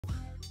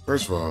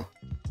First of all,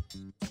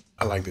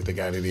 I like that they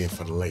got it in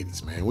for the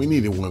ladies, man. We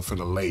needed one for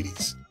the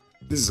ladies.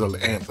 This is an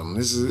anthem.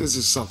 This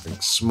is something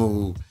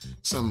smooth.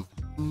 Some.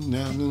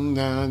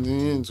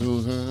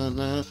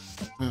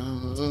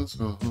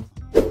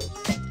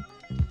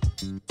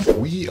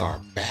 We are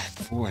back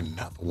for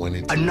another one.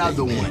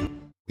 Another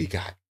one. We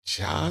got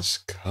Josh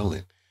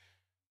Cullen.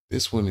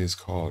 This one is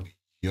called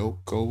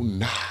Yoko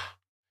Na,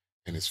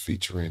 and it's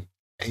featuring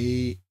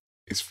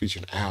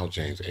Al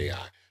James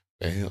AI.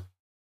 The hell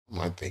am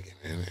I thinking,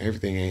 man?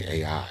 Everything ain't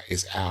AI.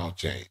 It's Al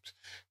James.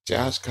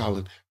 Josh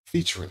Cullen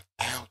featuring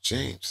Al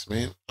James,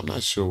 man. I'm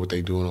not sure what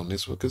they doing on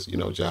this one because, you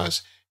know,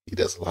 Josh, he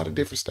does a lot of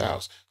different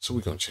styles. So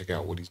we're going to check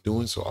out what he's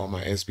doing. So all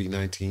my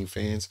SB19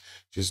 fans,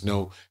 just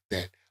know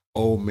that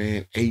old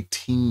man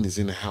 18 is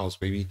in the house,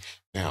 baby.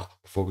 Now,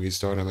 before we get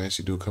started, I'm going to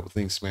actually do a couple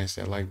things. Smash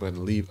that like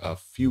button, leave a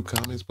few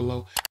comments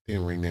below,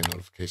 then ring that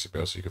notification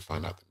bell so you can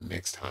find out the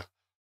next time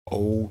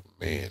old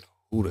man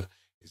HUDA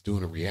is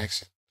doing a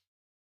reaction.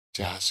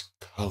 Josh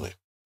Cullen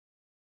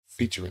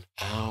featuring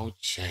Al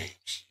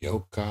James,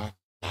 Yoko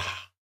Na.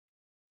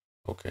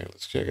 Okay,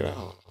 let's check it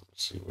out.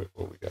 Let's see what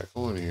we got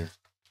going here.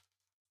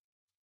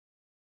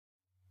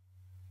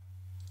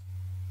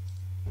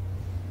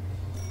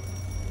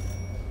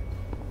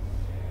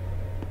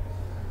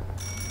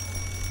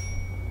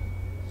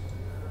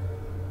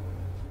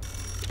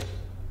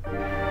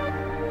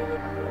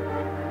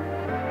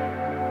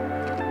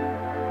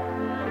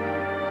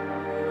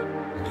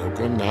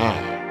 Yoko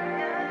Na.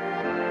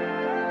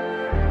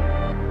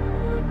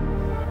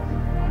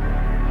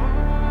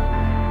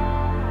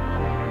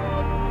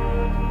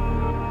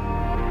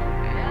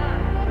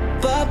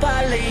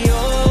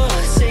 Papalayo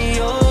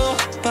sa'yo,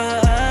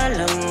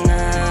 paalam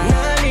na.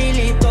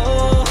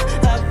 Nalilito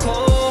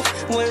ako,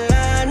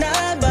 wala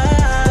na ba?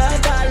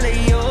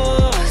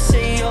 Papalayo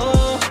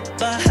sa'yo,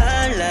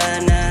 bahala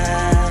na.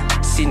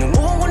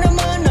 Sinubukan ko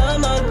naman na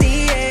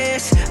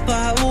mag-DS,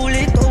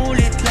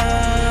 paulit-ulit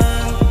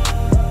lang.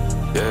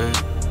 Yeah,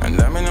 ang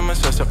dami naman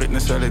sasakit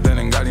na salita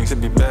nang galing sa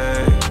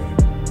bibig.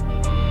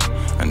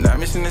 Ang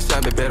dami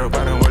sinasabi pero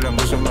parang walang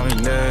gusto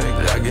makinig.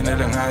 Lagi na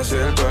lang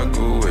hassle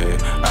pag-uwi,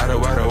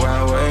 araw-araw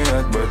away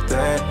at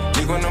bate.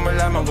 Di ko na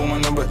malaman kung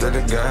ano ba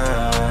talaga.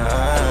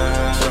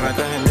 Sa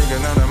katahimikan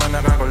na naman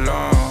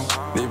nakakulong.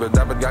 Di ba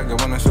dapat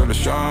gagawa ng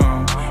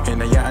solusyon?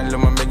 Hinayaan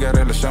lumamig ang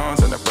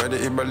relasyon. Sana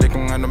pwede ibalik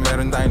kung ano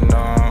meron tayo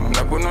nung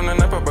napuno na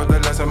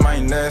napapadala sa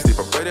mindless. Di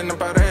pa pwede na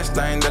pares,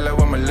 tayong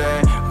dalawa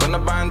mali. Ito na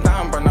ba ang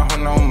taong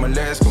panahon na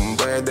umalis? Kung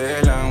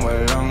pwede lang,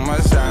 walang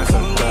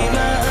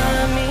masasaktan.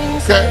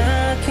 Okay.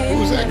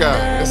 Who's that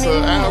guy? That's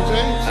Al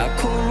James?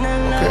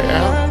 Okay,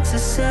 Al.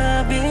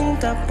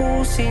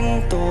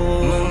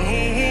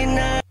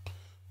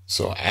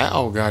 So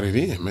Al got it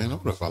in, man. I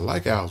don't know if I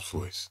like Al's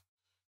voice.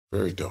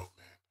 Very dope,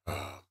 man.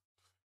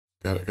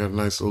 Got a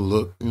nice little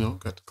look, you know,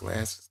 got the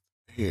glasses,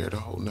 hair, the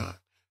whole nine.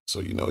 So,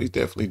 you know, he's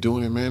definitely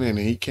doing it, man. And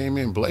he came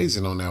in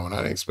blazing on that one. I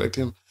didn't expect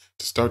him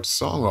to start the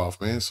song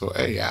off, man. So,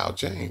 hey, Al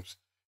James,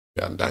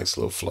 got a nice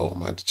little flow.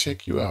 I'm about to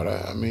check you out.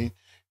 I mean,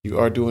 you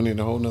are doing it in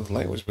a whole nother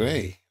language, but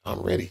hey,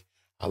 I'm ready.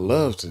 I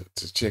love to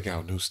check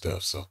out new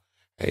stuff. So,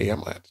 hey, I'm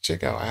going to have to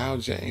check out Al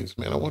James,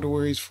 man. I wonder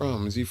where he's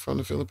from. Is he from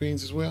the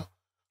Philippines as well?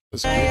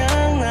 Let's get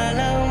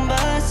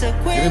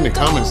in the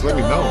comments. Let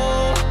me know.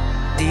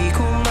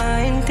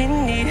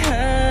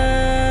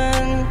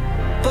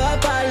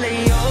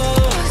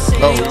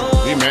 Oh,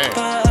 he mad. He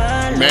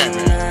mad, man.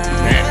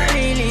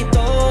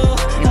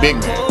 He big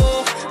man.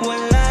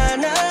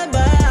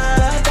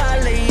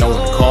 Know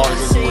the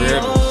cards everywhere,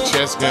 the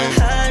chess game,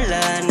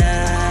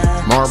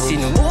 marbles.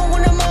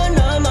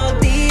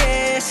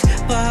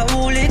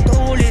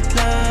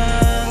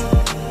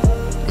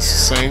 It's the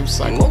same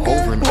cycle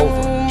over and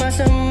over.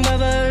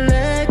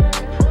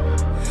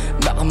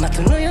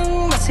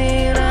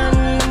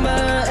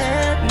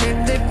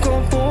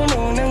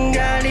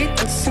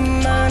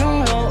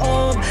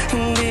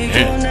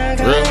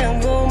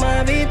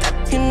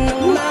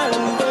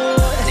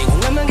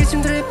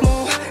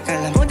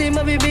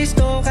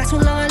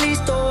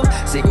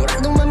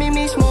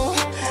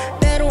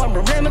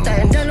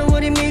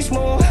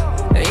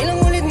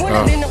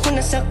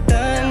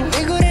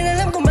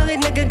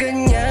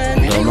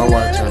 Don't know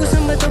why I turned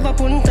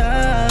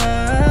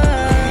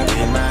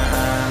Hindi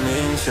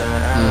maamin sa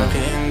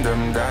aking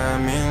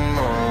damdamin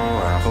mo.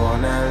 Ako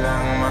na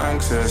lang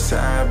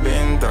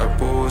magsasabing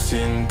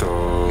tapusin to.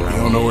 You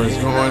don't know where it's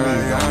going.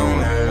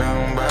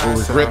 We'll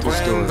regret the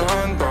story.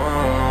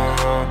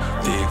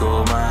 Di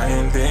ko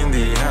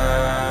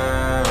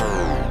maintindihan.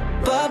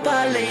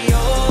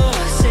 Papalayo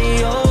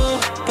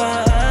sa'yo,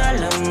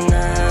 paalam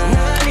na.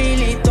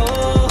 Nalilito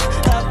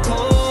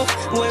ako,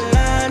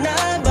 wala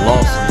na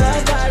ba?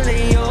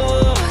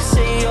 Papalayo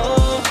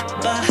sa'yo,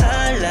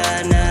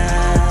 bahala na.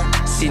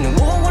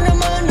 Sinubukan ko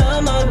naman na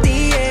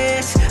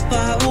mag-DS,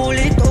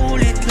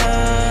 paulit-ulit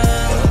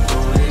lang.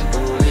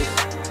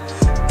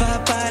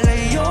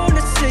 Papalayo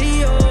na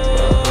sa'yo,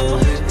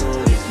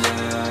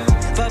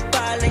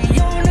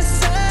 papalayo na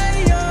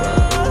sa'yo.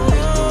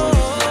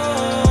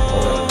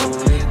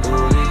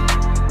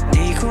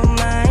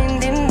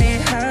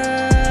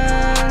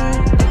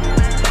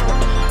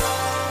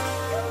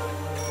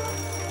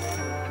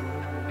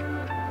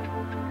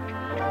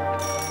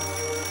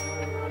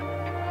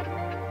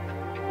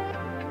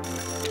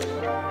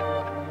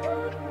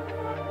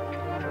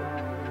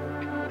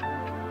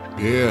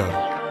 Yeah.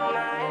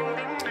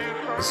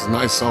 It's a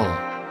nice song.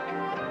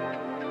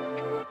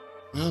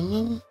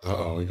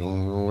 Uh-oh, we're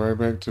going to go right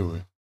back to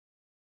it.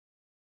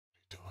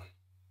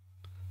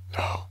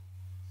 No.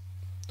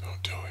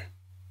 Don't do it.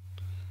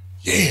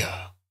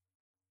 Yeah.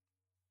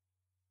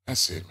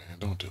 That's it, man.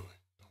 Don't do it.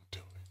 Don't do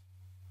it.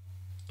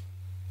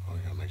 Oh, we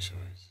gotta make sure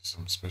there's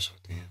something special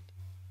at the end.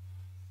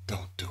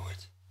 Don't do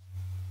it.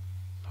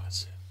 No,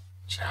 that's it.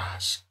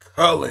 Josh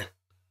Cullen.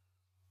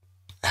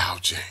 Al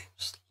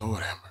James.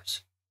 Lord have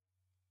mercy.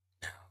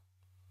 Now,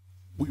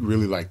 we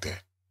really like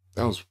that.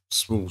 That was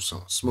smooth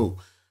song. Smooth.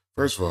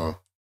 First of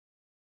all,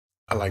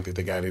 I like that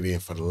they got it in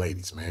for the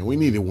ladies, man. We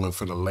needed one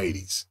for the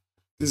ladies.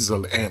 This is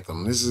an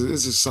anthem. This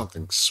is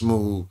something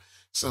smooth.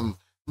 Some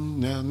hey,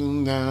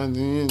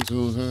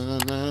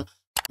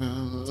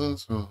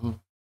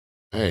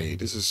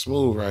 this is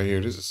smooth right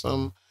here. This is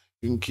something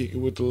you can kick it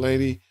with the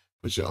lady,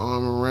 put your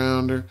arm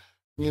around her,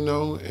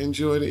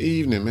 enjoy the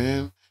evening,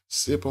 man.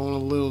 Sip on a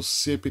little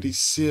sippity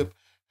sip,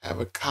 have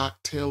a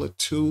cocktail or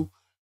two,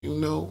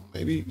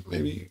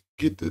 maybe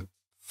get the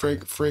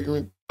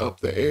fragrance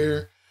up the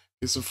air,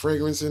 get some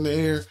fragrance in the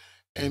air,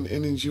 and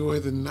enjoy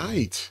the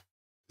night.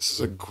 This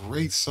is a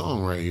great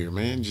song right here,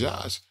 man.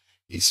 Josh,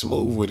 he's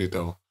smooth with it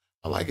though.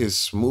 I like his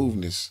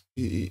smoothness.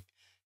 He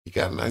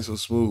got a nice little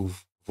smooth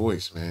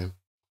voice, man.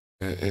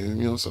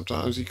 And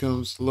sometimes he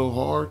comes a little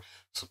hard,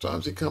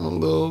 sometimes he come a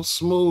little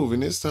smooth,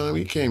 and this time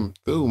he came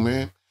through,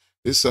 man.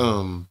 This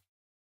a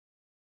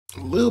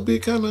little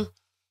bit kind of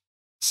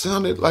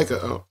sounded like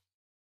a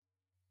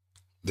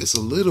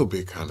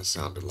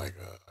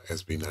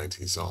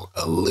SB19 song,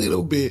 a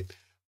little bit,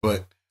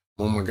 but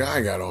when my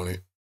guy got on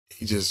it,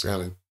 he just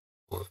kind of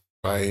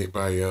by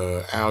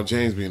Al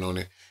James being on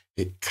it,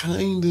 it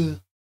kind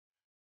of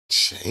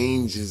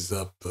changes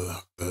up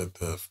the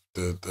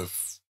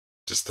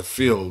just the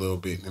feel a little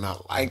bit, and I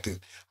liked it.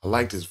 I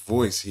liked his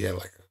voice. He had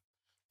like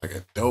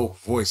a dope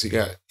voice. He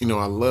got, I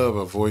love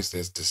a voice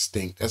that's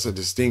distinct. That's a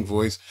distinct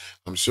voice.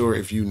 I'm sure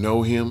if you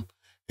know him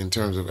in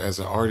terms of as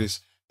an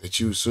artist, that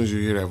as soon as you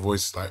hear that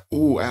voice, it's like,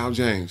 ooh, Al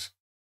James.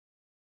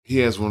 He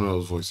has one of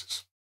those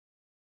voices.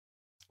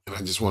 And I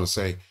just want to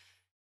say,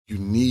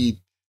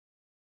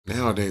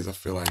 nowadays, I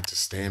feel like to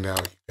stand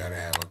out, you got to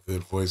have a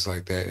good voice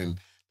like that. And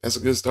that's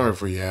a good start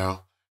for you,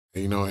 Al.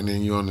 And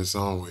then you're on the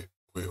song with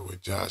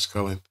Josh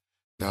Cullen.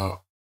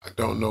 Now, I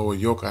don't know what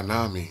Yoko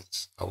Na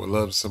means. I would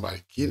love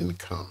somebody get in the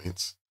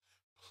comments.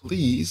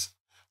 Please,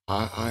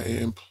 I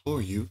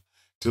implore you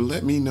to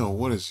let me know,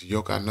 what does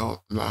Yoko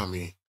Na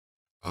mean?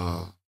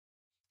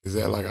 Is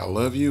that like I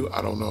love you?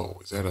 I don't know.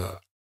 Is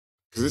that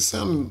because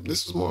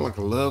this was more like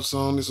a love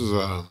song. This was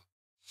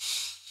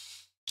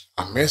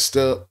I messed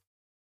up,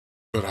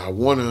 but I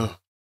want to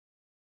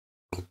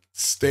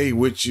stay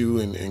with you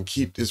and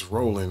keep this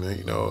rolling.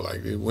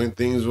 Like when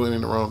things went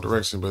in the wrong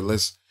direction, but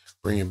let's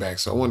bring it back.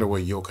 So I wonder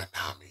what Yoko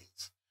Na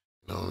means.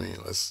 You know what I mean?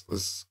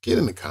 Let's get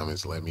in the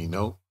comments. Let me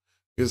know,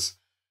 because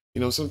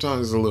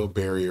sometimes it's a little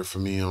barrier for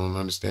me on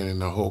understanding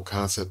the whole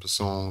concept of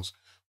songs.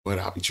 But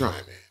I'll be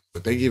trying, man.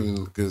 But they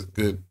giving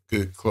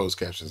good closed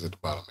captions at the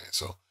bottom, man.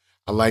 So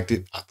I liked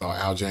it. I thought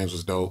Al James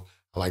was dope.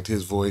 I liked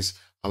his voice.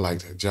 I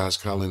liked Josh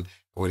Cullen,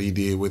 what he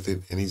did with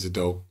it, and he's a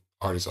dope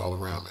artist all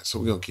around, man. So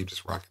we're gonna keep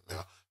this rocking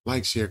now.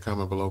 Like, share,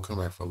 comment below. Come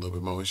back for a little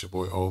bit more. It's your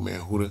boy, Old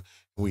Man HUDA.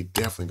 And we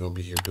definitely going to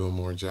be here doing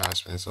more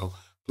Josh, man. So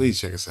please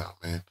check us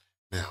out, man.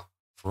 Now,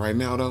 for right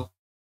now, though,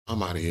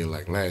 I'm out of here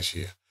like last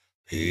year.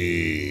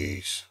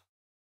 Peace.